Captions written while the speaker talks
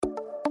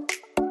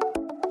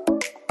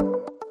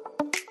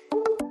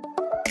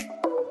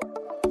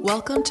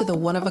Welcome to the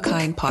One of a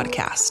Kind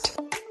podcast,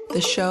 the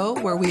show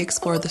where we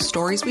explore the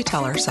stories we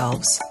tell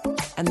ourselves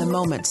and the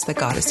moments that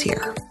got us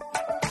here.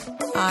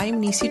 I'm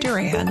Nicy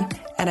Duran,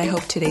 and I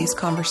hope today's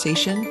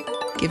conversation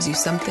gives you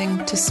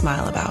something to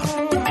smile about.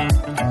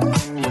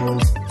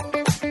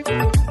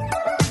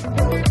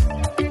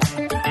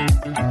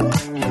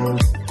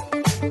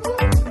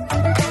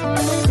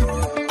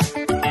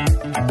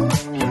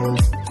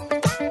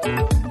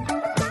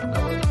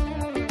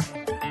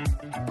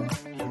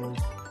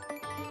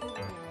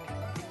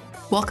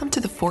 Welcome to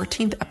the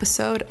 14th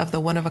episode of the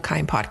One of a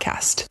Kind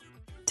podcast.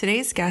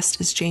 Today's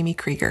guest is Jamie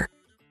Kreeger.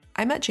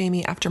 I met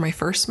Jamie after my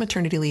first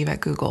maternity leave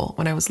at Google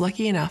when I was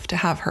lucky enough to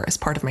have her as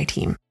part of my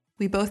team.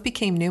 We both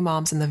became new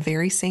moms in the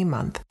very same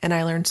month, and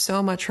I learned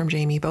so much from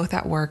Jamie both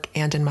at work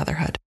and in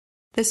motherhood.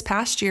 This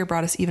past year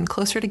brought us even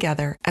closer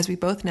together as we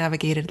both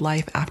navigated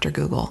life after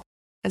Google.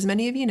 As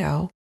many of you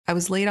know, I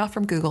was laid off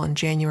from Google in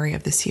January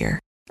of this year.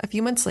 A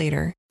few months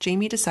later,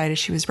 Jamie decided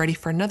she was ready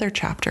for another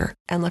chapter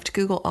and left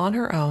Google on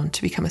her own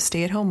to become a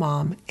stay-at-home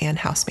mom and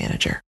house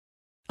manager.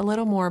 A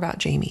little more about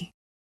Jamie.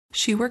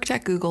 She worked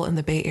at Google in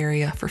the Bay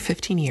Area for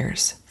 15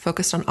 years,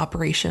 focused on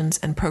operations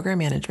and program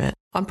management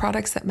on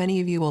products that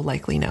many of you will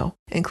likely know,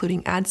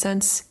 including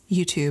AdSense,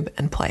 YouTube,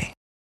 and Play.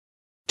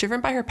 Driven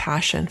by her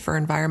passion for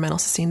environmental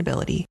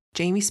sustainability,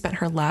 Jamie spent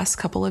her last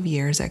couple of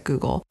years at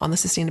Google on the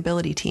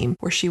sustainability team,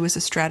 where she was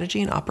a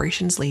strategy and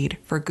operations lead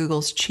for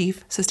Google's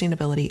Chief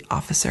Sustainability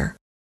Officer.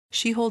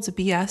 She holds a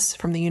BS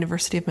from the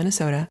University of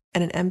Minnesota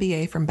and an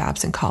MBA from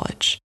Babson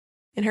College.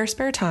 In her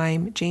spare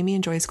time, Jamie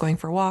enjoys going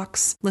for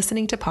walks,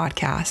 listening to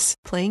podcasts,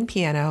 playing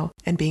piano,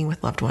 and being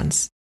with loved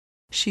ones.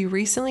 She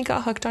recently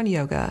got hooked on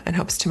yoga and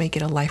hopes to make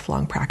it a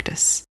lifelong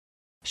practice.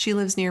 She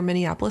lives near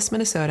Minneapolis,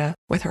 Minnesota,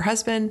 with her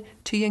husband,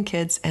 2 young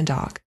kids, and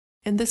dog.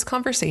 In this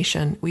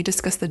conversation, we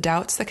discuss the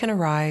doubts that can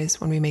arise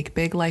when we make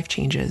big life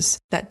changes,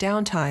 that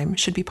downtime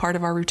should be part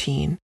of our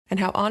routine, and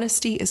how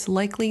honesty is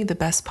likely the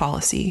best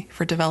policy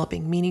for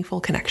developing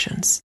meaningful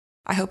connections.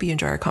 I hope you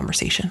enjoy our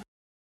conversation.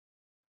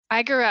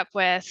 I grew up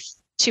with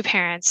 2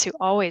 parents who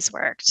always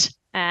worked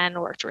and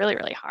worked really,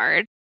 really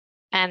hard.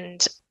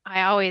 And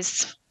I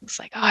always was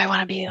like, oh, I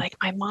want to be like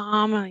my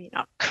mom,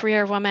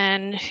 career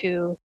woman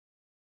who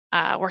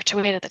worked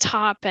her way to the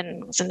top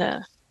and was in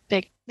a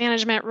big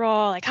management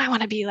role. Like, I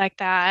want to be like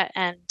that.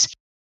 And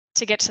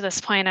to get to this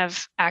point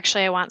of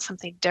actually, I want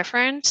something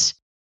different.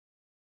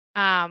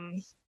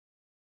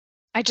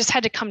 I just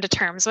had to come to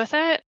terms with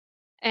it.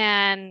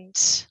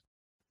 And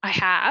I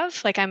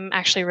have, I'm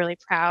actually really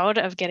proud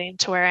of getting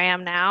to where I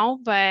am now,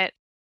 but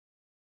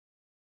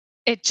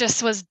it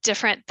just was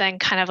different than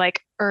kind of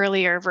like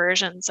earlier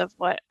versions of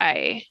what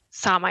I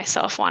saw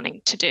myself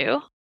wanting to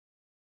do.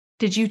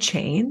 Did you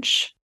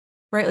change?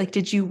 Right?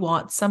 Did you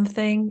want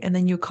something and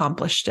then you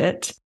accomplished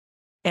it?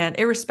 And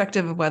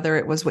irrespective of whether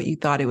it was what you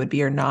thought it would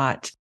be or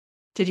not,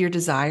 did your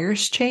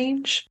desires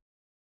change?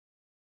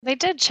 They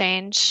did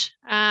change.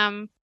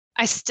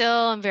 I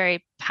still am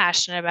very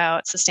passionate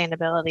about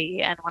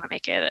sustainability and want to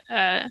make it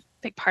a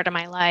big part of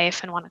my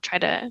life and want to try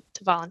to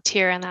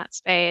volunteer in that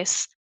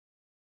space.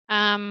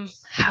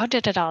 How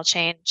did it all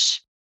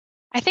change?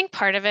 I think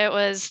part of it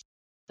was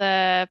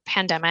the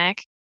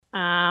pandemic.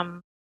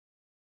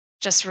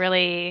 Just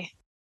really,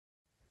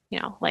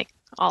 like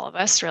all of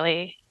us,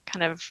 really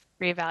kind of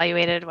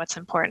reevaluated what's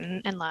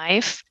important in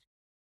life.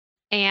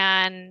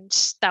 And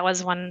that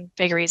was one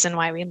big reason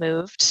why we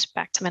moved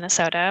back to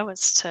Minnesota,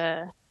 was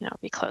to,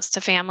 be close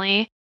to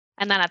family.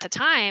 And then at the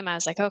time I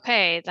was like,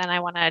 okay, then I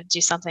want to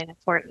do something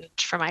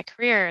important for my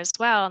career as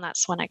well. And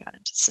that's when I got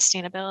into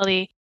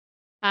sustainability.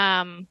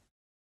 And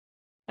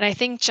I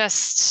think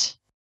just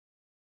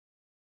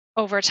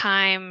over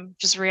time,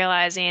 just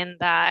realizing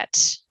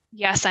that,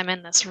 yes, I'm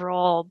in this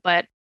role,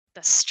 but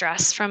the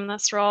stress from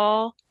this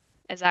role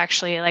is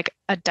actually like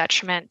a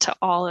detriment to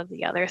all of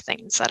the other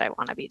things that I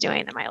want to be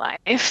doing in my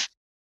life.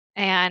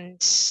 And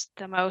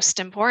the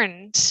most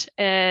important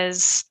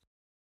is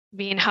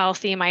being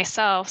healthy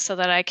myself so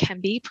that I can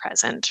be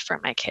present for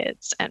my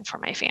kids and for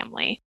my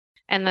family.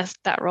 And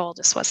that role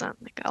just wasn't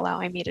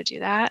allowing me to do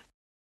that.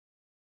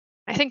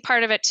 I think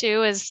part of it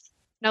too is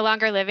no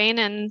longer living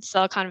in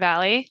Silicon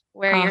Valley,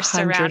 where you're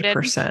surrounded.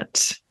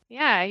 100%.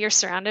 Yeah, you're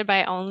surrounded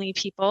by mainly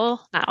people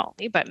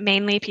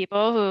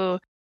who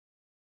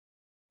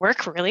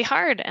work really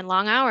hard and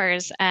long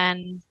hours,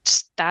 and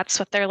that's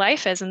what their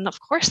life is. And of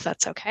course,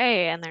 that's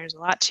okay. And there's a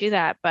lot to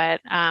that, but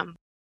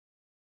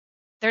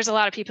there's a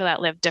lot of people that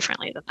live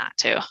differently than that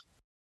too.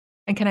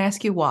 And can I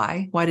ask you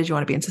why? Why did you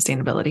want to be in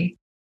sustainability?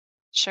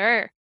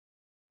 Sure.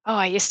 Oh,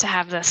 I used to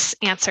have this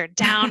answer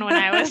down when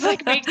I was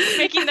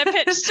making the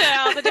pitch to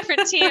all the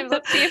different teams.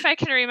 Let's see if I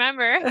can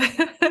remember.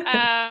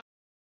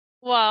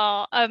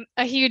 Well,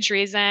 a huge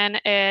reason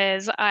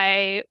is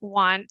I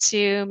want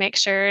to make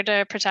sure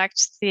to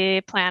protect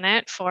the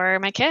planet for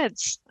my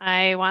kids.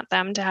 I want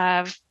them to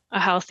have a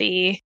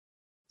healthy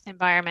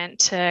environment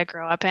to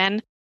grow up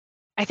in.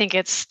 I think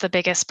it's the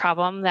biggest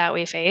problem that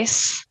we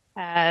face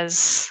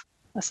as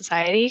a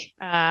society.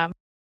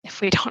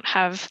 If we don't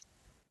have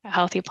a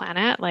healthy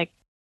planet,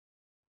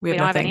 we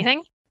don't have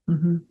anything.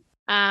 Mm-hmm.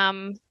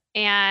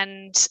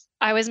 And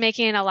I was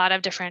making a lot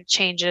of different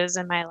changes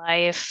in my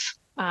life,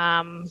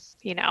 from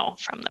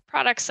the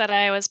products that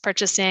I was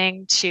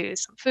purchasing to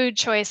some food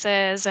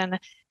choices. And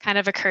kind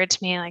of occurred to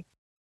me like,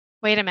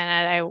 wait a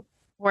minute, I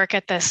work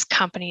at this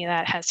company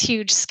that has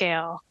huge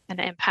scale and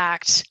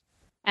impact,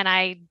 and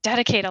I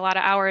dedicate a lot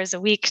of hours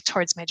a week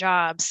towards my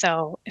job.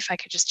 So if I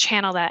could just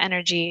channel that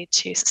energy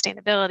to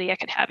sustainability, I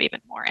could have even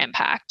more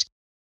impact.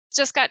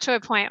 Just got to a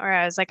point where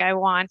I was like, I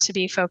want to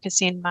be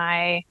focusing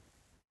my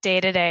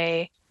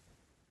day-to-day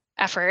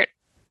effort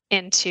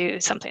into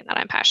something that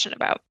I'm passionate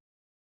about.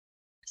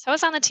 So I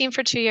was on the team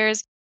for 2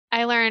 years.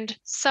 I learned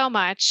so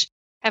much.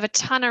 I have a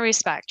ton of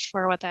respect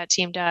for what that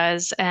team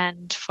does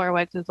and for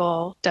what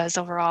Google does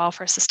overall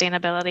for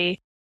sustainability.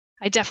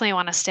 I definitely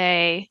want to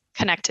stay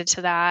connected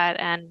to that.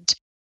 And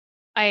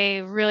I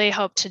really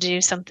hope to do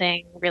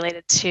something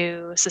related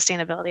to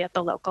sustainability at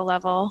the local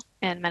level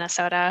in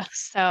Minnesota.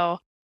 So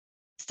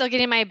still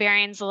getting my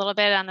bearings a little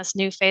bit on this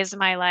new phase of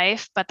my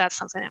life, but that's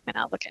something I'm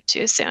going to look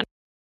into soon.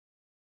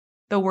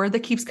 The word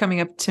that keeps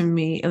coming up to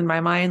me in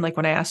my mind, like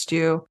when I asked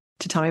you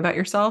to tell me about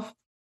yourself,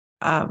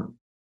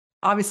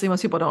 obviously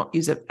most people don't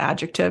use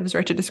adjectives,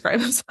 right, to describe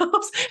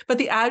themselves, but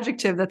the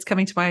adjective that's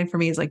coming to mind for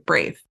me is like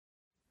brave.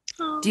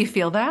 Oh, do you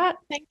feel that?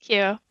 Thank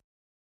you.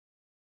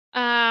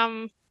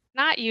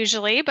 Not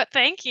usually, but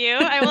thank you.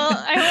 I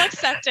will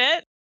accept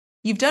it.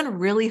 You've done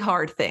really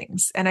hard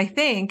things. And I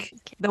think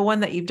the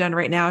one that you've done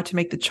right now to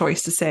make the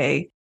choice to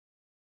say,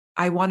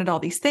 I wanted all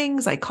these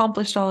things, I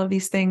accomplished all of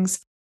these things.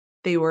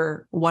 They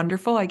were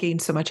wonderful. I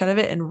gained so much out of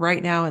it. And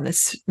right now in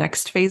this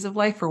next phase of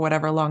life, or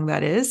whatever long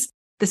that is,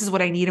 this is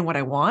what I need and what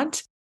I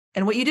want.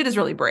 And what you did is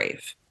really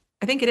brave.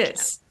 I think it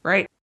is,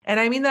 right? And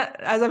I mean that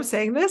as I'm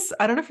saying this,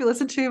 I don't know if you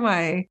listened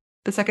to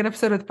the second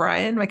episode with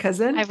Brian, my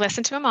cousin. I've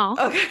listened to them all.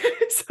 Okay.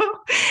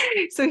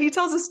 So he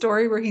tells a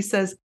story where he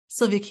says,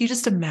 Sylvia, can you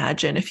just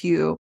imagine if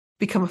you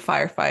become a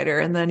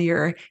firefighter and then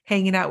you're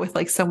hanging out with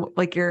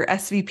like your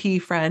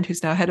SVP friend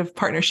who's now head of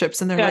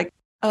partnerships, and they're like,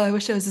 oh, I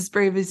wish I was as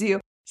brave as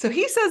you. So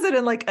he says it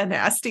in like a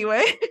nasty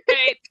way.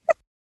 Right.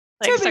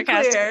 Like to be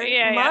clear,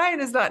 yeah,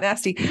 mine is not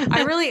nasty.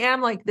 I really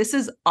am like, this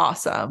is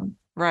awesome,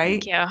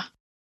 right? Thank you.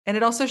 And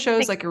it also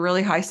shows like a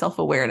really high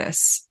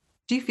self-awareness.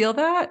 Do you feel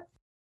that?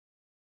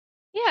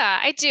 Yeah,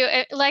 I do.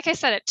 Like I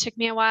said, it took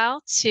me a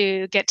while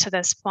to get to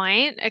this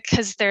point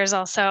because there's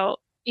also,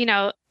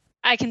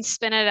 I can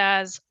spin it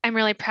as I'm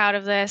really proud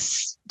of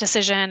this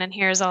decision and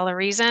here's all the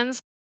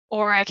reasons.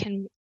 Or I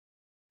can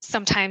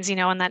sometimes,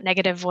 when that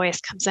negative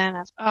voice comes in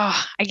of,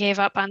 oh, I gave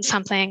up on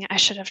something, I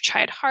should have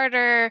tried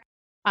harder.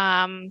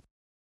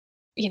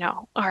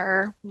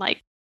 Or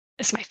like,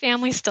 is my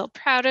family still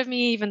proud of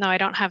me even though I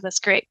don't have this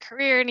great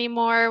career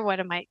anymore?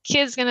 What are my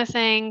kids going to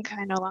think?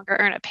 I no longer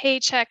earn a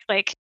paycheck.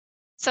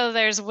 So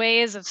there's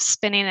ways of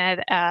spinning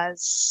it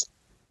as,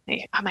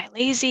 am I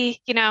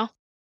lazy?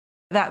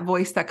 That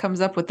voice that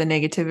comes up with the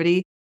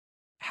negativity,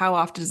 how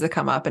often does it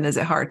come up, and is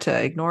it hard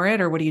to ignore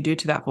it, or what do you do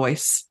to that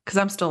voice? Because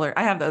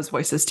I have those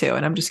voices too.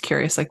 And I'm just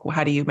curious, like,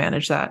 how do you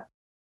manage that?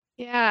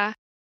 Yeah,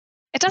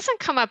 it doesn't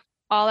come up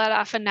all that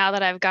often now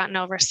that I've gotten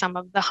over some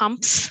of the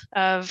humps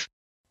of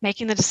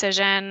making the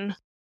decision,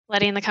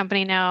 letting the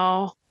company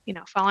know,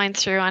 following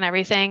through on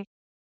everything.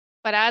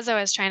 But as I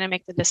was trying to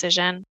make the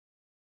decision,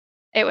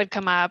 it would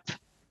come up,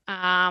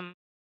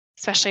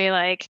 especially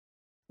like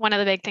one of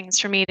the big things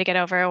for me to get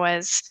over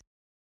was,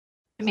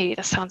 maybe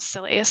this sounds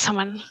silly as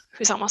someone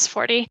who's almost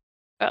 40,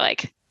 but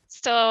like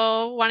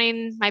still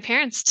wanting my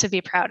parents to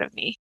be proud of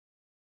me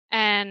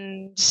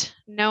and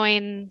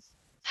knowing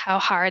how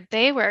hard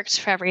they worked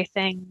for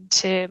everything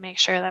to make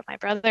sure that my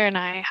brother and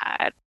I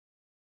had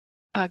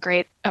a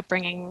great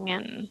upbringing.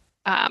 And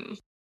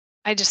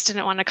I just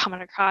didn't want to come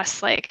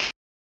across like,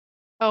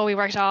 oh, we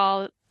worked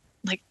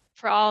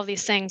for all of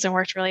these things and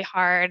worked really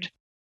hard,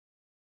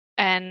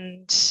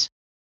 and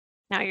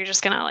now you're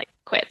just gonna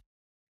quit.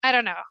 I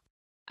don't know.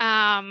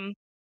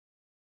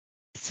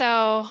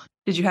 So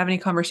did you have any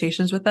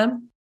conversations with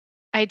them?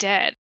 I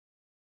did.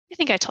 I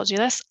think I told you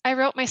this. I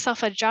wrote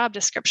myself a job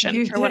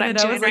description for what I'm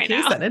doing right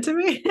now. Send it to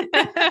me.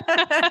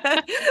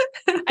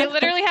 I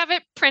literally have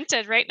it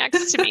printed right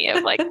next to me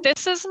of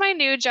this is my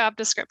new job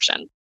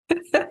description.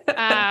 So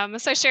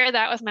I shared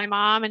that with my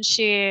mom, and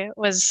she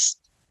was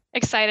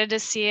excited to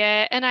see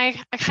it. And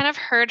I kind of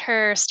heard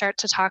her start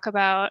to talk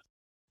about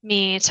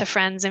me to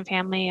friends and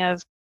family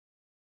of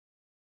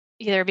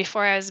either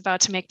before I was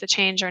about to make the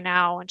change or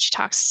now when she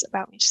talks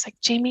about me. She's like,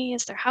 Jamie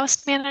is their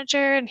house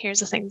manager, and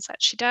here's the things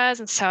that she does.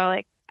 And so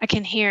I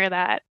can hear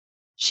that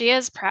she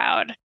is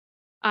proud.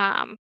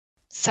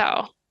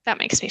 So that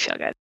makes me feel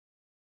good.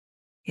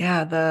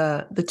 Yeah.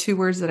 The two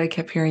words that I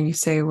kept hearing you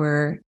say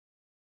were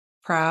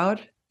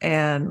proud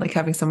and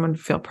having someone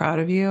feel proud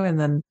of you, and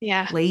then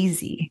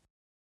lazy.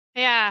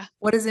 Yeah.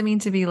 What does it mean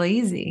to be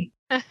lazy?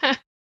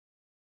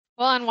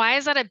 Well, and why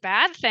is that a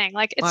bad thing?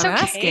 It's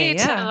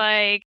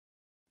okay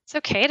it's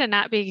okay to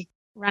not be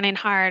running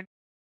hard,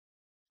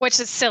 which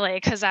is silly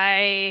because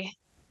I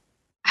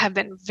have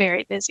been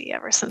very busy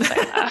ever since I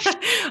left.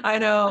 I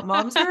know.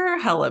 Moms are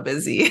hella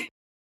busy.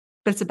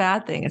 But it's a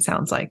bad thing. It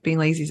sounds like being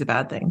lazy is a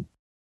bad thing.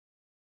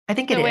 I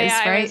think it is,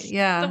 right? The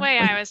Yeah. way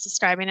Like, I was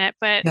describing it,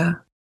 but yeah.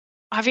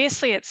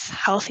 obviously it's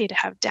healthy to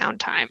have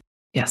downtime.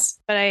 Yes.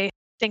 But I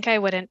think I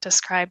wouldn't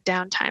describe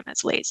downtime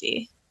as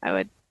lazy. I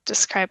would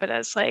describe it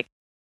as like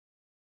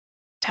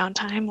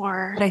downtime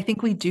or. But I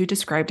think we do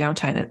describe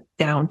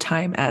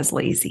downtime as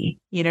lazy.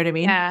 You know what I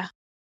mean? Yeah.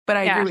 But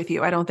I Yeah. agree with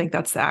you. I don't think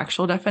that's the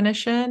actual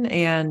definition.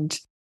 And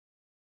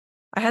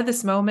I had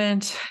this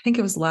moment, I think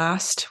it was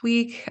last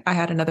week. I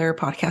had another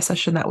podcast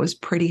session that was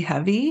pretty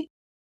heavy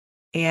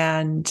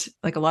and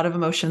like a lot of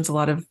emotions, a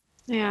lot of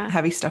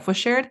heavy stuff was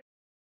shared.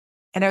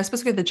 And I was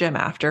supposed to go to the gym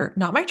after,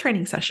 not my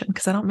training session,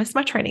 because I don't miss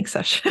my training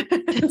sessions.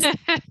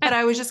 And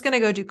I was just going to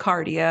go do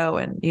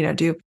cardio and,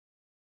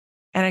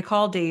 and I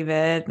called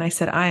David and I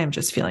said, I am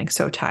just feeling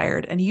so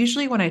tired. And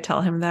usually when I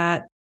tell him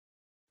that,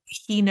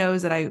 he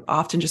knows that I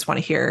often just want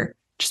to hear,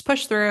 just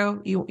push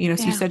through. So you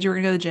said you were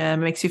going to go to the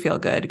gym. It makes you feel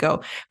good.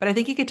 Go. But I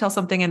think he could tell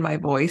something in my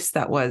voice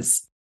that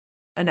was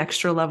an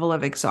extra level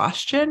of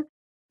exhaustion.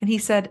 And he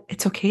said,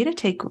 it's okay to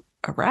take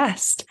a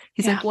rest.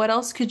 He's like, what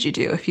else could you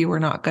do if you were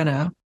not going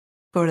to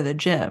go to the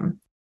gym?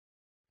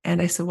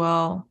 And I said,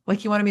 well,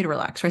 like you wanted me to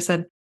relax. So I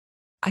said,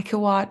 I could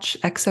watch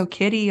Exo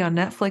Kitty on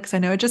Netflix. I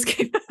know it just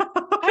came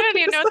out. I don't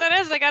even know what that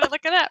is. I got to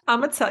look it up. I'm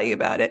going to tell you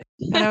about it.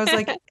 And I was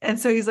like, and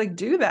so he's like,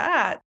 do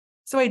that.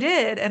 So I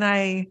did. And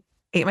I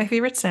ate my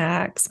favorite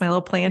snacks, my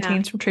little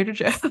plantains from Trader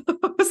Joe's.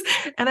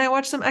 And I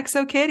watched some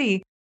Exo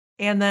Kitty.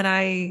 And then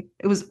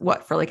it was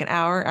for like an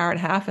hour and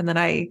a half. And then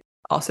I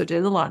also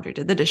did the laundry,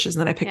 did the dishes,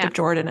 and then I picked up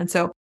Jordan. And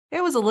so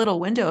it was a little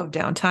window of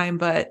downtime,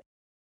 but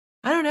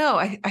I don't know.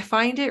 I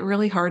find it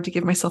really hard to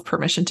give myself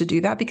permission to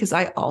do that because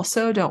I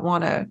also don't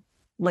want to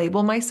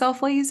label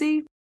myself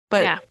lazy,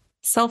 but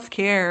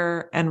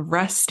self-care and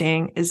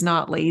resting is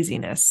not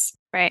laziness.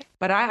 Right.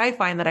 But I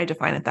find that I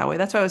define it that way.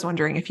 That's why I was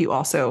wondering if you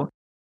also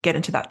get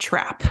into that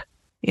trap,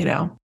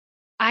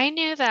 I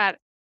knew that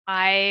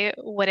I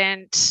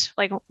wouldn't,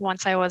 like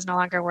once I was no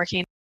longer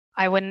working,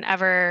 I wouldn't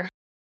ever,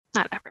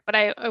 not ever, but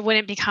I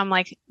wouldn't become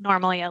like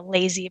normally a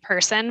lazy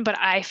person. But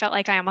I felt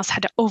like I almost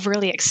had to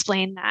overly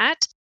explain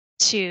that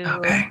to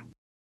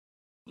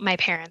my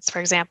parents, for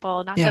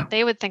example. Not that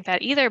they would think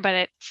that either,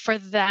 but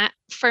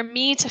for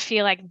me to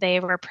feel like they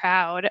were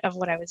proud of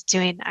what I was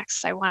doing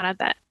next, I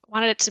wanted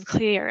it to be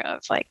clear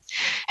of like,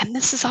 and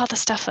this is all the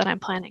stuff that I'm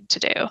planning to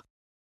do.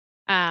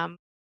 I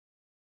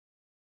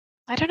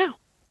don't know.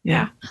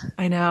 Yeah,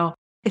 I know.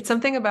 It's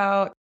something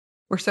about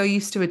we're so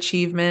used to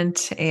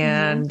achievement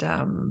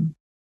and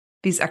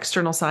these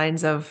external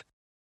signs of,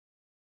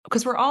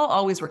 because we're all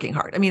always working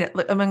hard. I mean,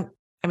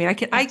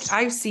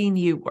 I've seen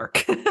you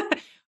work.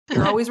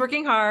 You're always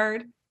working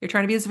hard. You're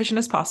trying to be as efficient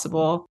as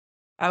possible.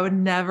 I would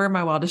never, in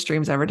my wildest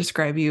dreams, ever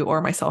describe you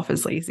or myself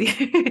as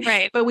lazy.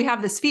 Right. But we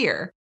have this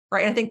fear,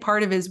 right? And I think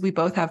part of it is we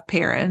both have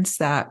parents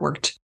that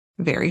worked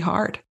very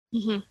hard,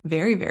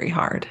 very, very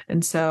hard.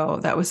 And so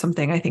that was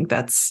something I think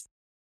that's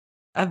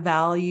a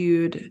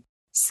valued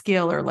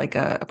skill or like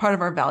a part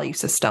of our value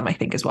system, I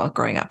think, as well,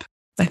 growing up,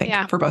 I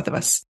think, for both of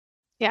us.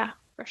 Yeah,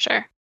 for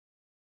sure.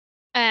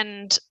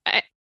 And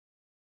I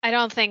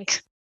don't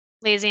think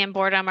lazy and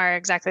boredom are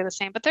exactly the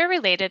same, but they're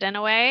related in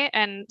a way.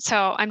 And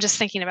so I'm just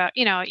thinking about,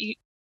 you,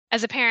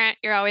 as a parent,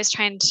 you're always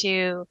trying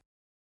to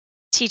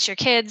teach your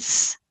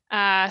kids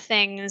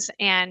things,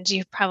 and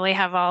you probably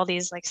have all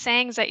these like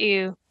sayings that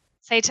you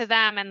say to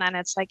them, and then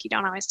it's like you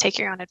don't always take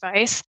your own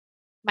advice.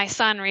 My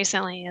son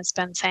recently has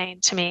been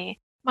saying to me,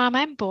 Mom,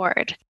 I'm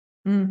bored.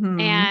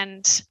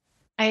 And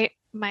I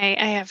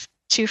have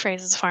two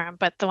phrases for him,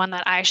 but the one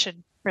that I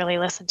should really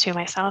listen to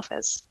myself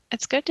is,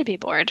 it's good to be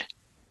bored.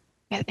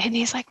 And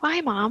he's like, why,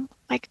 Mom?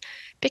 Like,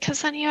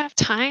 because then you have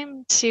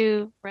time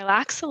to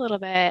relax a little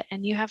bit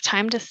and you have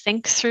time to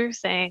think through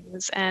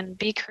things and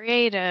be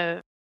creative.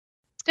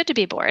 It's good to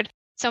be bored.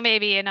 So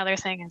maybe another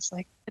thing is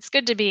like, it's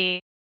good to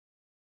be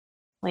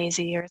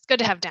lazy, or it's good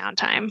to have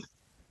downtime,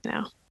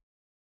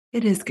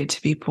 It is good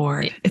to be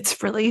bored.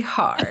 It's really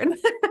hard.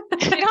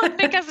 I don't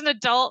think as an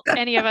adult,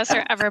 any of us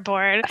are ever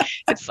bored.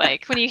 It's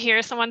like when you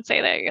hear someone say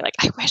that, you're like,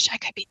 I wish I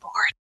could be bored.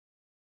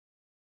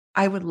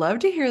 I would love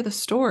to hear the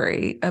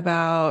story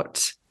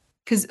about,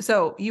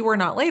 so you were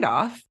not laid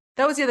off.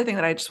 That was the other thing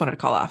that I just wanted to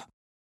call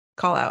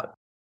out.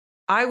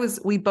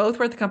 We both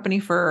were at the company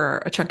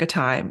for a chunk of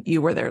time.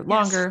 You were there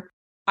longer. Yes.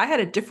 I had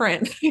a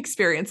different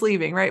experience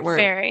leaving, right? Where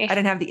I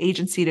didn't have the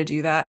agency to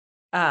do that.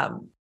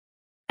 And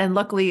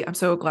luckily, I'm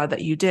so glad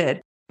that you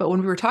did. But when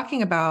we were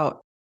talking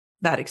about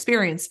that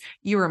experience,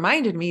 you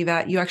reminded me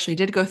that you actually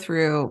did go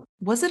through,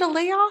 was it a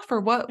layoff or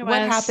what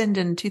happened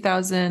in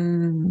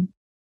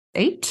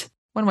 2008?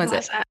 When was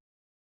it? I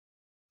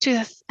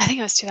think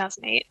it was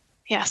 2008.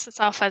 Yes, it's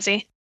all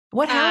fuzzy.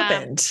 What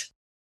happened?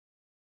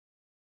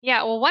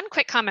 Yeah, well, one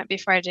quick comment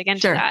before I dig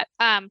into that.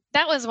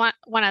 That was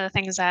one of the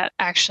things that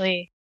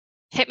actually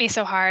hit me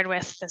so hard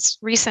with this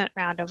recent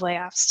round of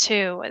layoffs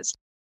too, was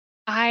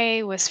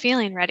I was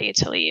feeling ready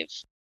to leave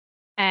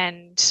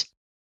and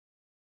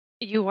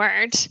you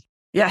weren't.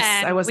 Yes,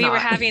 and I was we not. were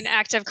having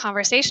active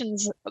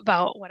conversations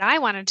about what I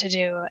wanted to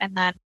do. And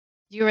then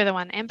you were the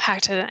one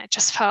impacted. And it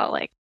just felt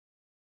like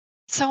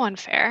so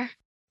unfair.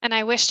 And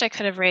I wished I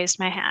could have raised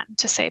my hand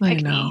to say, I pick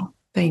me. know.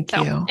 Thank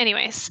So you.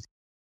 anyways,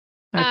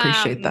 I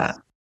appreciate that.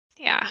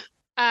 yeah.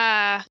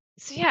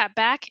 So yeah,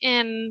 back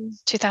in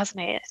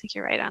 2008, I think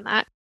you're right on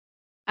that.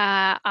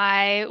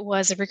 I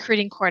was a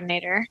recruiting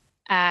coordinator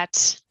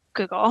at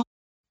Google,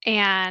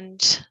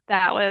 and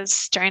that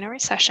was during a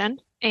recession.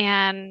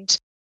 And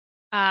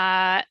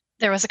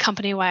there was a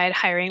company-wide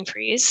hiring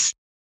freeze.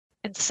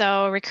 And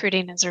so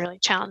recruiting is a really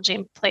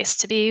challenging place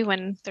to be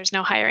when there's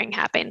no hiring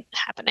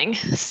happening.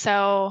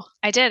 So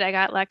I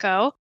got let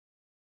go.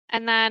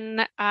 And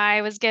then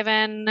I was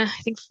given, I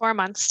think, 4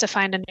 months to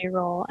find a new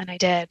role, and I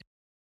did.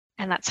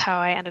 And that's how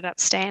I ended up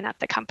staying at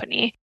the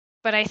company.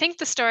 But I think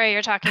the story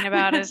you're talking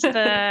about is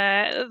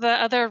the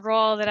other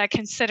role that I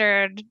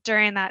considered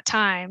during that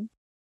time.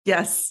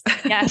 Yes.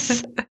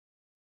 Yes.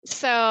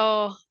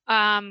 So,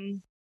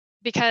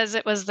 because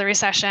it was the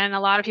recession, a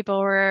lot of people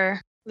were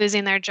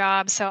losing their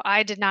jobs. So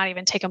I did not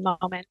even take a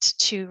moment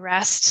to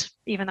rest,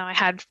 even though I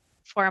had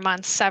 4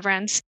 months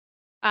severance.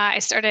 I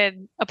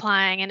started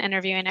applying and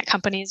interviewing at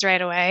companies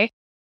right away.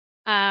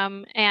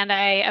 And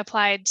I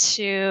applied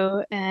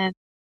to an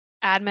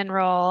admin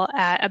role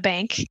at a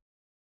bank.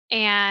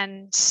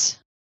 And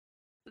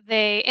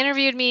they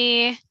interviewed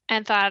me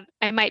and thought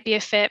I might be a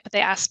fit, but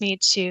they asked me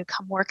to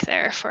come work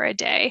there for a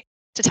day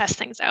to test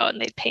things out, and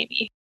they'd pay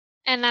me.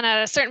 And then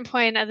at a certain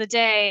point of the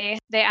day,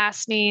 they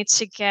asked me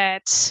to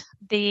get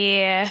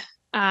the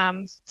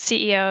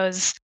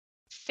CEO's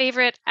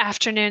favorite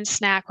afternoon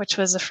snack, which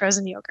was a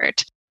frozen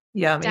yogurt.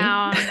 Yummy.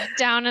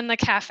 Down in the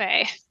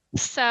cafe.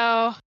 So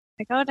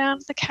I go down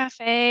to the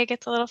cafe,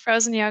 get the little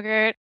frozen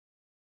yogurt,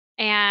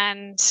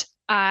 and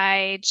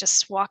I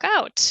just walk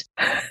out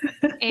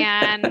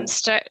and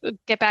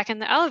get back in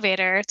the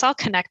elevator. It's all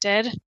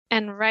connected.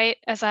 And right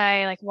as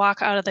I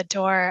walk out of the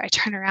door, I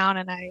turn around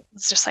and I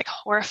was just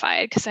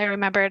horrified because I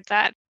remembered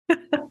that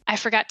I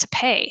forgot to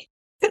pay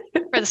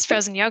for this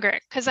frozen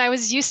yogurt because I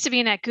was used to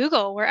being at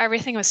Google where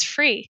everything was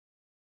free.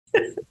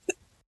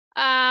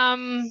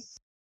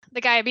 The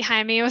guy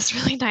behind me was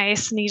really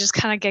nice, and he just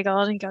kind of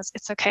giggled and he goes,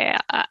 "It's okay,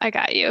 I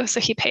got you." So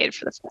he paid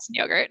for the frozen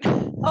yogurt.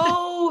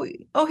 Oh,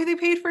 they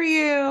paid for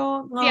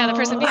you. Yeah, the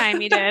person behind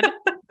me did.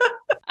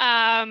 So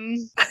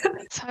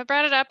I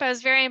brought it up. I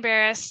was very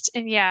embarrassed,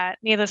 and yeah,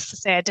 needless to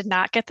say, I did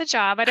not get the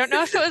job. I don't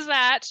know if it was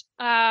that,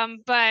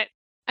 but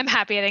I'm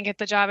happy I didn't get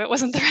the job. It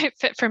wasn't the right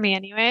fit for me,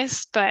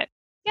 anyways. But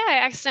yeah, I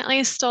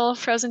accidentally stole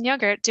frozen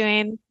yogurt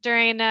during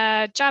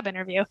a job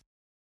interview.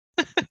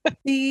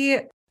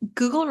 The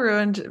Google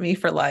ruined me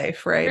for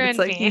life, right? Ruined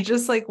it's me. You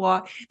just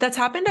walk. That's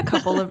happened a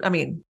couple of, I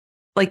mean,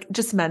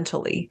 just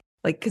mentally,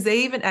 because they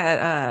even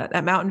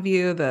at Mountain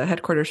View, the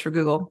headquarters for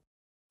Google,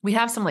 we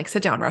have some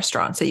sit down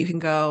restaurants that you can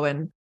go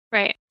and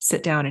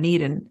sit down and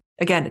eat. And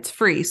again, it's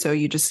free. So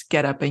you just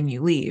get up and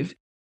you leave.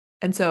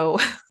 And so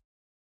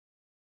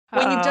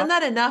when you've done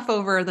that enough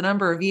over the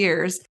number of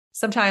years,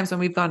 sometimes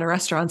when we've gone to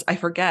restaurants, I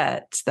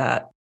forget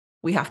that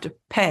we have to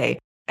pay.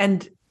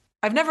 And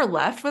I've never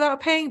left without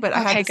paying, but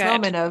I had this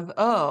moment of,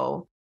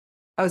 I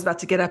was about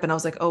to get up and I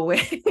was like, oh,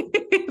 wait.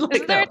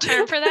 Isn't there a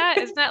term for that?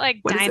 Isn't that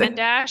dine and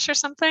dash or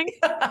something?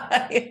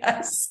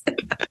 Yes.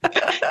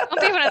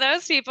 Don't be one of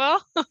those people.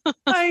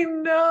 I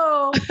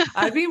know.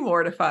 I'd be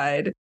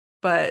mortified.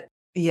 But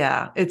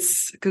yeah,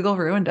 it's Google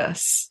ruined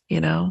us, They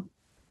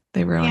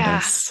ruined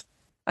us.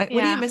 What do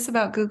you miss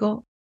about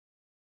Google?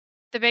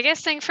 The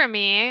biggest thing for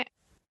me,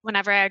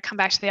 whenever I come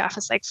back to the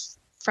office,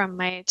 from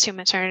my 2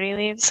 maternity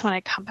leaves, when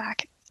I come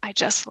back, I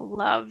just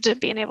loved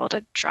being able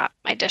to drop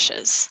my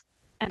dishes.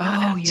 And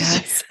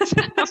yes. It's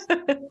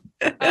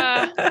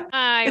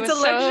a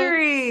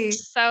luxury.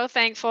 So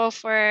thankful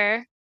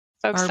for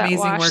folks that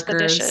wash the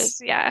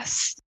dishes.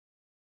 Yes.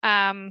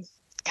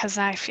 Because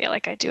I feel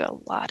like I do a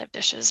lot of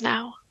dishes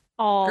now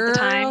all the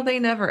time. They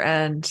never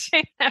end.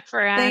 They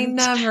never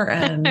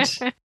end.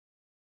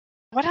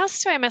 What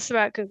else do I miss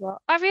about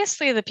Google?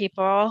 Obviously the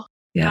people.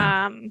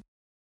 Yeah.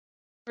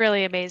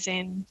 Really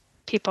amazing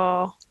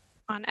people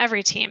on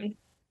every team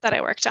that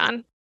I worked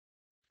on.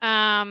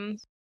 And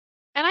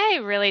I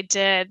really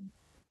did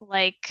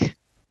like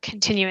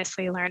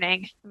continuously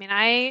learning. I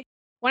mean,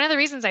 one of the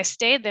reasons I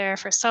stayed there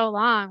for so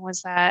long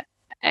was that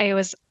I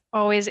was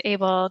always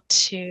able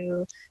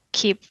to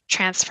keep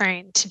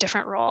transferring to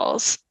different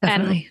roles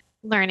and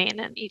learning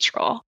in each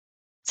role.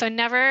 So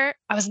I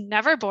was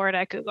never bored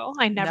at Google.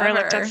 I never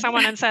looked at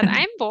someone and said,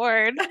 I'm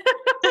bored.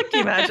 Can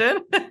you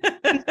imagine?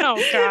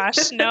 Oh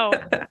gosh, no.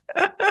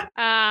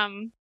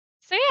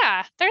 So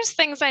yeah, there's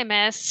things I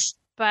miss,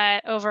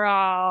 but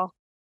overall,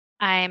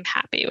 I'm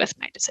happy with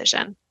my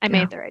decision. I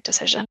made the right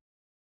decision.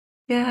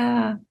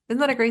 Yeah. Isn't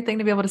that a great thing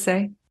to be able to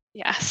say?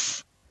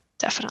 Yes,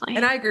 definitely.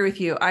 And I agree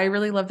with you. I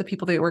really love the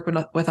people that you work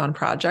with on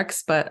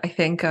projects, but I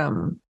think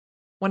one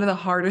of the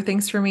harder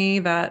things for me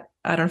that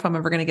I don't know if I'm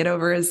ever going to get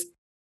over is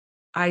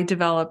I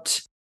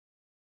developed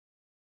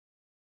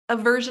a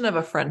version of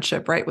a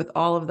friendship, right? With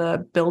all of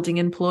the building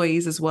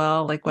employees as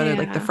well,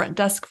 whether the front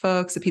desk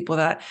folks, the people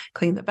that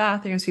clean the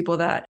bathrooms, people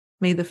that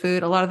made the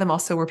food. A lot of them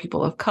also were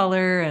people of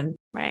color and,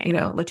 Right.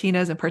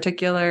 Latinos in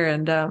particular.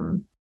 And,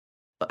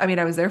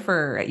 I was there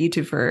at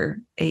YouTube for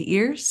 8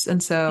 years.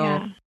 And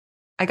so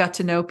I got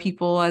to know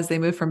people as they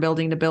moved from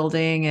building to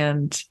building,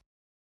 and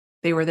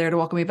they were there to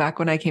welcome me back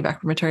when I came back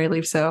from maternity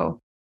leave.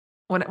 So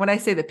when I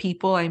say the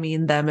people, I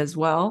mean them as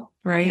well.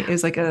 Right. Yeah, it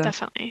was like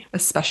definitely a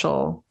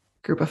special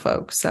group of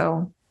folks.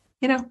 So,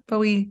 but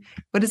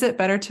what is it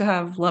better to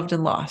have loved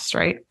and lost?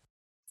 Right.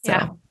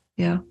 So,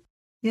 yeah.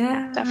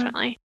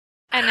 Definitely.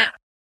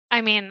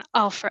 And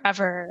I'll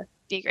forever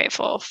be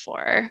grateful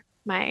for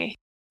my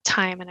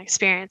time and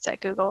experience at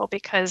Google,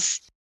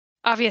 because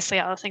obviously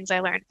all the things I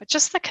learned, but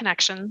just the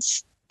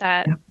connections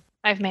that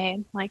I've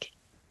made, like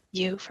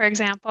you, for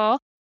example.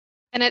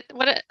 And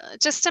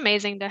just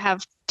amazing to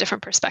have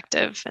different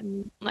perspective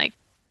and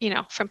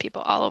from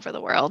people all over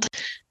the world.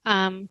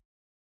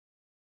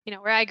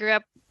 Where I grew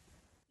up,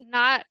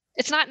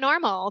 it's not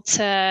normal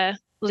to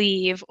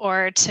leave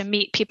or to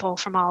meet people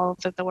from all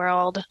over the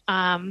world.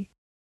 And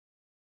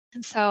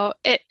so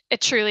it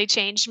truly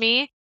changed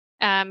me,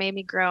 made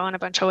me grow in a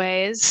bunch of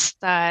ways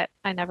that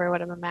I never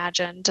would have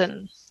imagined.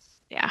 And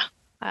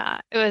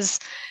it was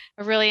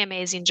a really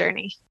amazing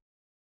journey.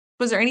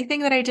 Was there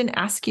anything that I didn't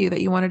ask you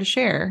that you wanted to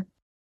share?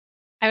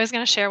 I was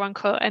going to share one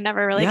quote. It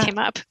never really came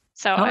up.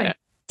 So I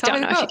don't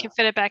know if you can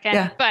fit it back in.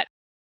 Yeah. But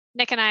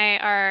Nick and I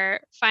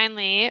are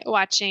finally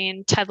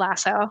watching Ted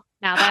Lasso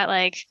now that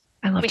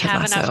we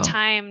have enough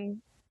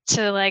time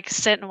to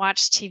sit and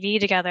watch TV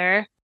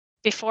together.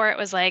 Before it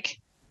was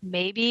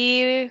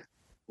maybe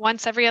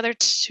once every other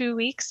 2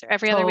 weeks or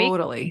every other week.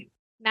 Totally.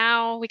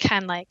 Now we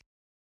can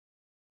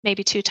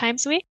maybe 2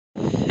 times a week.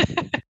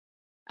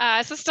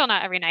 So still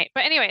not every night.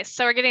 But anyways,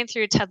 so we're getting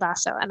through Ted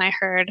Lasso, and I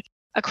heard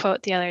a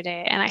quote the other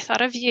day, and I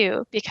thought of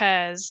you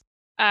because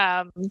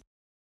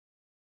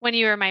when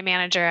you were my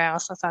manager, I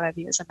also thought of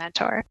you as a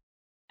mentor.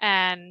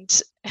 And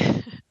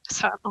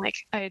so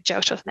I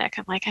joked with Nick.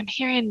 I'm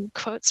hearing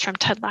quotes from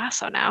Ted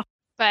Lasso now.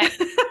 But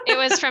it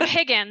was from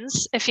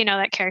Higgins, if you know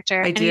that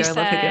character. I do. I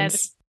love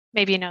Higgins.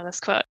 Maybe you know this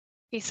quote.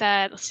 He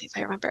said, let's see if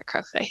I remember it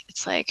correctly.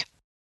 It's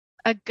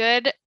a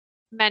good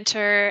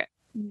mentor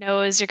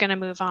knows you're going to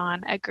move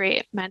on. A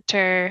great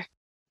mentor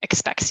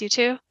expects you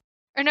to.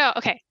 Or no,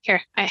 okay,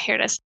 here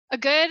it is. A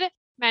good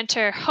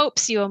mentor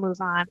hopes you will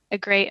move on. A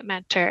great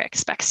mentor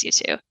expects you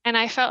to. And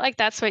I felt like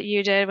that's what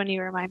you did when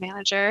you were my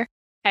manager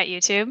at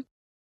YouTube.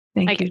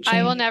 Thank you, Jamie.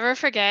 I will never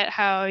forget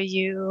how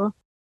you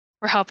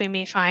were helping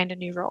me find a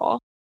new role.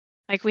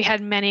 We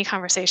had many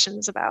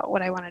conversations about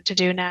what I wanted to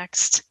do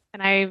next.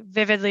 And I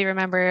vividly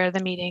remember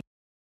the meeting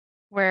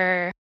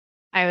where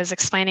I was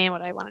explaining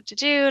what I wanted to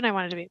do, and I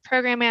wanted to be a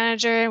program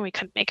manager, and we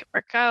couldn't make it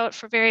work out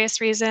for various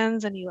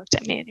reasons. And you looked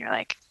at me and you're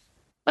like,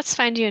 let's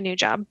find you a new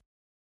job.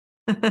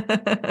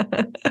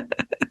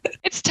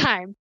 It's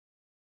time.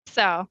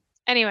 So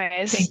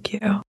anyways. Thank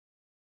you.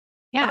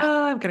 Yeah.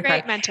 Oh, I'm going to cry.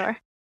 Great mentor.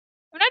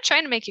 I'm not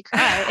trying to make you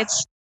cry.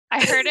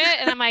 I heard it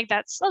and I'm like,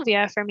 that's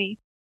Sylvia for me.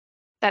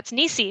 That's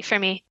Nicy for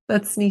me.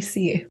 That's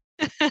Nicy.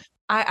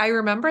 I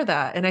remember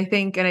that. And I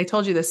think, and I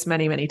told you this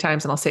many, many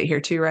times, and I'll say it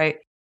here too, right?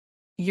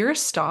 You're a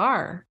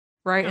star,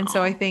 right? Aww. And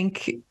so I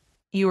think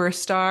you were a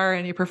star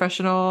in your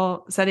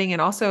professional setting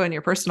and also in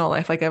your personal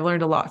life. I've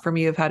learned a lot from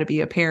you of how to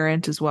be a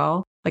parent as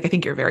well. I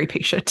think you're very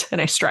patient, and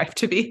I strive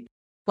to be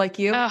like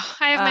you. Oh,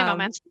 I have my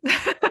moments.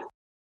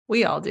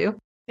 We all do.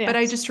 Yes. But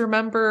I just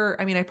remember,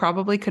 I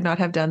probably could not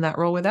have done that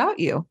role without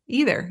you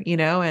either,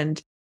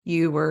 and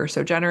you were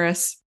so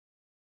generous.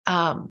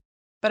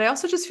 But I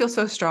also just feel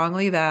so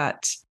strongly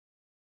that,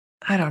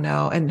 I don't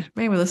know, and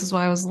maybe this is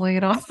why I was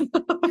laid off.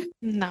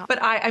 No.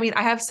 But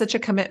I have such a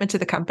commitment to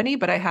the company,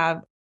 but I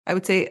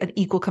would say an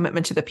equal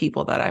commitment to the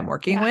people that I'm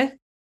working with.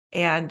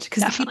 And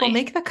because the people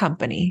make the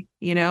company,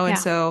 and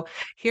so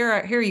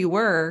here you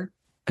were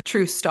a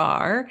true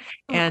star.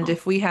 Oh. And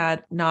if you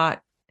had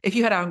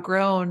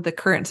outgrown the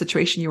current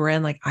situation you were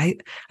in,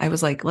 I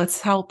was like,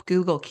 let's help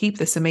Google keep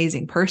this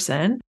amazing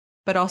person,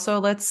 but also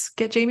let's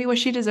get Jamie what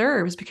she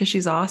deserves because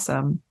she's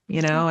awesome,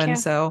 And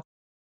so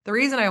the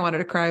reason I wanted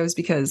to cry was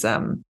because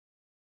I'm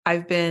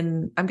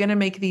going to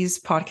make these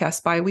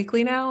podcasts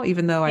bi-weekly now,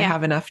 even though I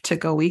have enough to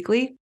go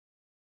weekly,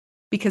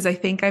 because I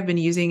think I've been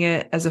using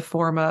it as a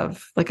form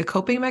of a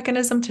coping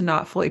mechanism to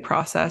not fully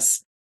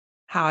process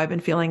how I've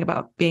been feeling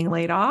about being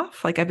laid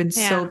off. I've been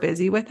so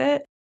busy with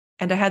it.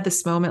 And I had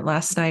this moment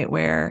last night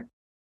where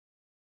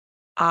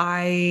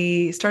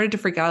I started to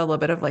freak out a little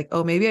bit of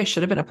oh, maybe I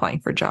should have been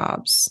applying for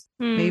jobs.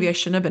 Maybe I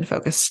shouldn't have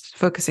been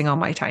focusing all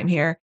my time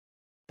here.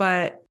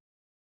 But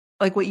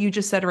what you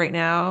just said right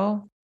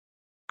now,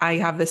 I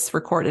have this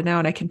recorded now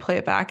and I can play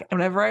it back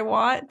whenever I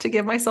want to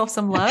give myself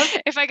some love.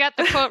 If I got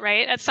the quote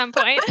right at some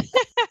point.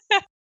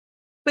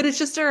 But it's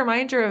just a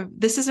reminder of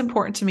this is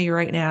important to me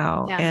right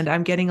now. Yeah. And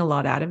I'm getting a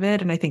lot out of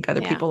it. And I think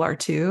other people are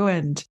too.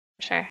 And,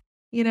 sure.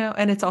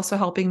 And it's also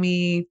helping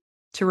me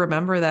to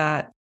remember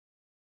that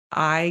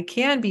I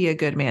can be a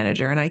good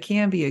manager and I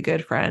can be a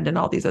good friend and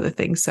all these other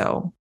things.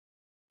 So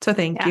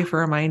thank you for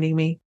reminding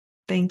me.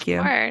 Thank you.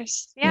 Of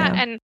course.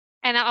 Yeah.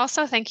 And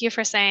also thank you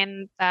for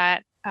saying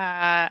that,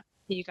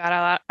 you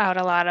got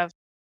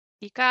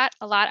you got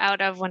a lot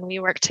out of when we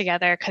worked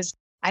together, because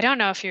I don't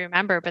know if you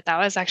remember, but that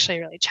was actually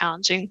a really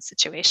challenging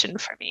situation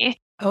for me.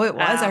 Oh, it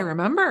was. I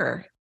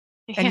remember.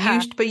 And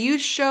Yeah. but you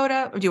showed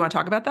up. Do you want to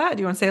talk about that?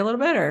 Do you want to say a little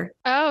bit or?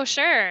 Oh,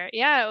 sure.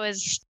 Yeah, it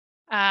was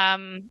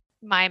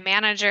my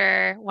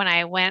manager when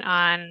I went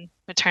on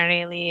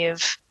maternity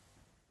leave.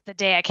 The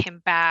day I came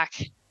back,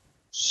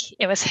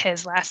 it was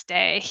his last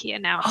day. He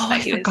announced that I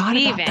he was forgot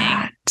leaving. about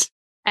that.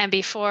 And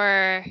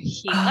before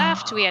he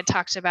left, we had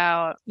talked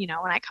about, when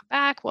I come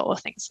back, what will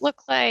things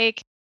look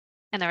like?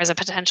 And there was a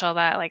potential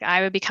that like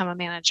I would become a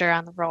manager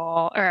on the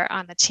role or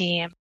on the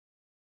team.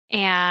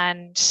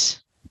 And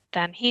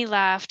then he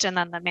left, and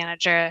then the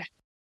manager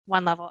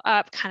one level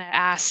up kind of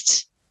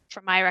asked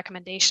for my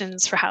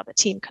recommendations for how the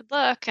team could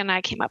look. And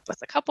I came up with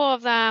a couple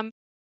of them.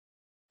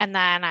 And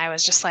then I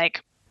was just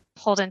like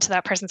pulled into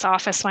that person's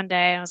office one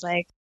day and was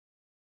like,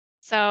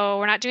 so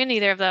we're not doing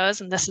either of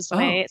those. And this is the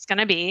way it's going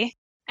to be.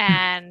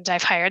 And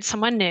I've hired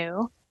someone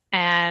new,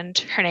 and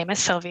her name is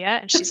Sylvia,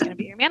 and she's going to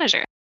be your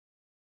manager.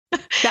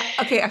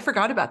 Okay. I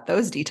forgot about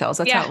those details.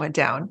 That's how it went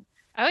down.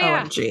 Oh,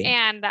 yeah. OMG.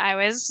 And I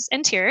was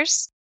in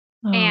tears.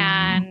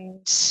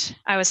 And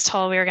I was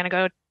told we were going to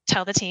go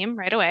tell the team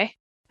right away.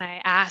 I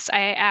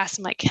asked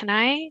him, like, can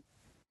I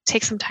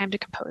take some time to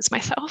compose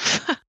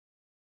myself?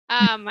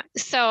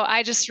 So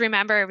I just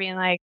remember being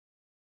like,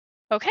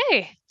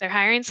 okay, they're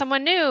hiring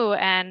someone new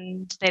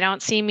and they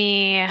don't see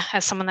me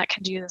as someone that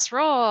can do this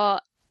role.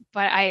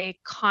 But I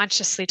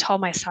consciously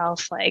told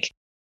myself, like,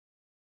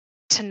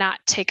 to not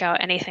take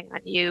out anything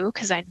on you,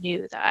 because I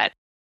knew that,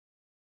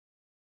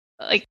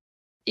 like,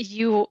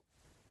 you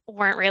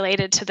weren't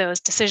related to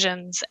those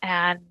decisions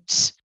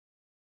and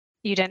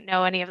you didn't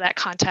know any of that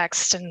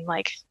context, and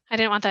like I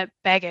didn't want that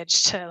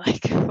baggage to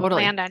like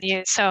land on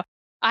you. So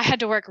I had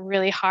to work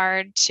really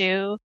hard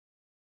to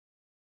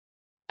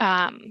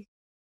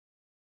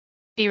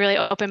be really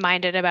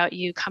open-minded about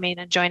you coming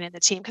and joining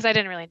the team, because I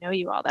didn't really know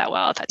you all that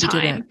well at that time.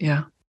 You didn't,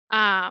 yeah.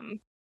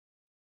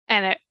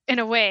 And in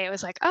a way, it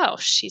was like, oh,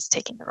 she's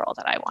taking the role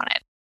that I wanted.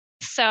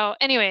 So,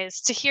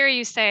 anyways, to hear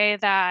you say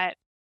that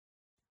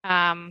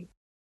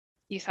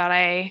you thought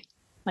I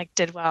like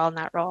did well in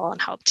that role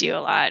and helped you a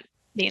lot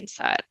means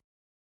that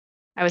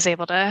I was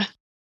able to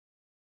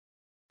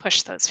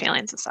push those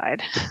feelings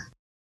aside.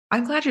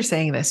 I'm glad you're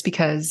saying this,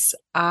 because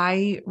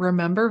I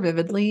remember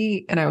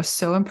vividly, and I was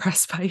so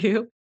impressed by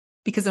you,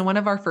 because in one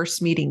of our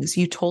first meetings,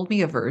 you told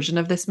me a version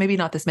of this, maybe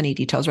not this many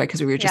details, right?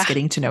 Because we were just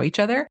getting to know each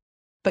other.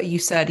 But you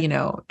said,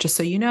 just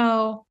so you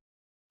know,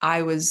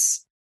 I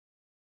was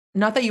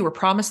not that you were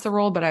promised the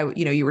role, but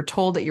you were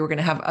told that you were going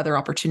to have other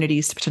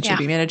opportunities to potentially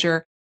be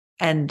manager,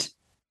 and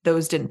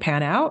those didn't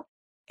pan out.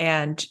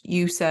 And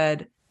you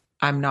said,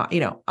 I'm not,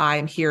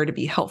 I'm here to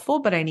be helpful,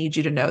 but I need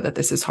you to know that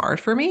this is hard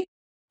for me.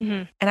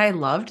 Mm-hmm. And I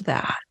loved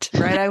that,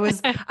 right? I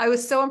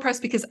was so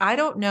impressed, because I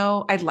don't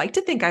know, I'd like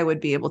to think I would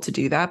be able to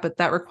do that, but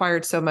that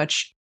required so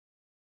much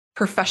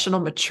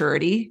professional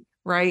maturity,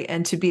 right?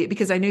 And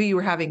because I knew you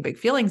were having big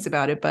feelings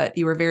about it, but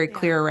you were very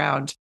clear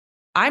around,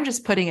 I'm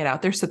just putting it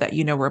out there so that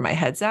you know where my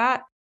head's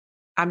at.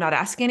 I'm not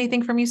asking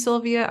anything from you,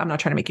 Sylvia. I'm not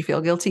trying to make you feel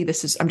guilty.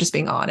 I'm just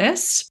being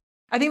honest.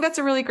 I think that's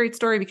a really great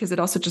story, because it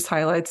also just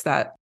highlights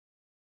that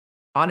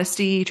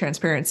honesty,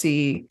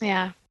 transparency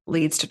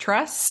leads to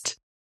trust.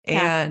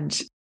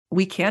 And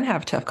we can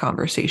have tough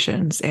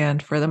conversations.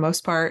 And for the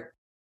most part,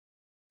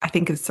 I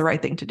think it's the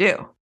right thing to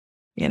do,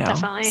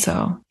 Definitely.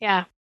 So,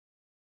 yeah,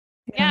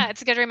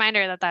 it's a good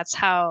reminder that that's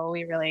how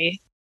we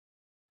really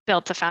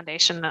built the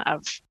foundation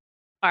of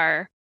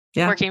our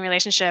working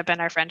relationship and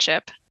our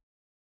friendship.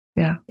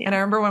 Yeah. And I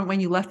remember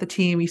when you left the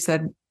team, you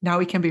said, now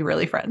we can be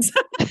really friends.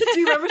 Do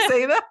you remember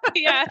saying that?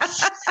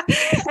 Yes.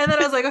 And then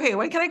I was like, okay,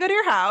 when can I go to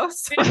your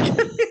house?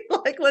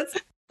 Like,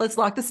 let's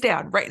lock this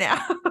down right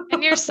now.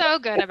 And you're so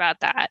good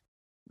about that.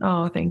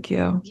 Oh, thank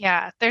you.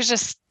 Yeah. There's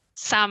just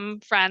some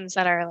friends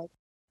that are like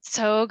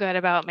so good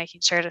about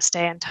making sure to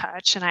stay in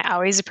touch. And I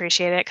always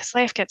appreciate it, because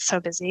life gets so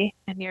busy,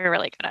 and you're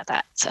really good at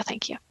that. So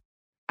thank you.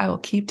 I will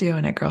keep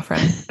doing it,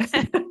 girlfriend.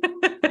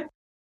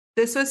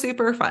 This was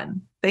super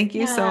fun. Thank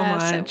you so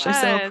much.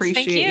 I so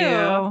appreciate you.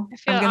 I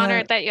feel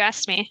honored that you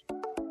asked me.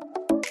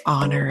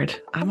 Honored.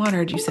 I'm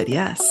honored you said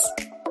yes.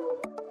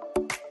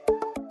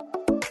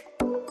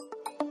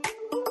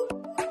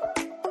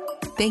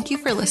 Thank you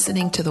for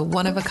listening to the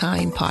One of a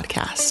Kind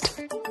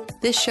podcast.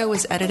 This show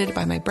was edited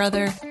by my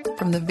brother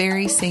from the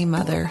very same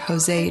mother,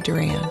 Jose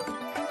Duran.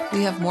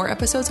 We have more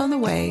episodes on the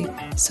way,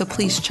 so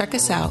please check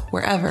us out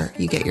wherever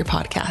you get your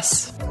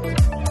podcasts.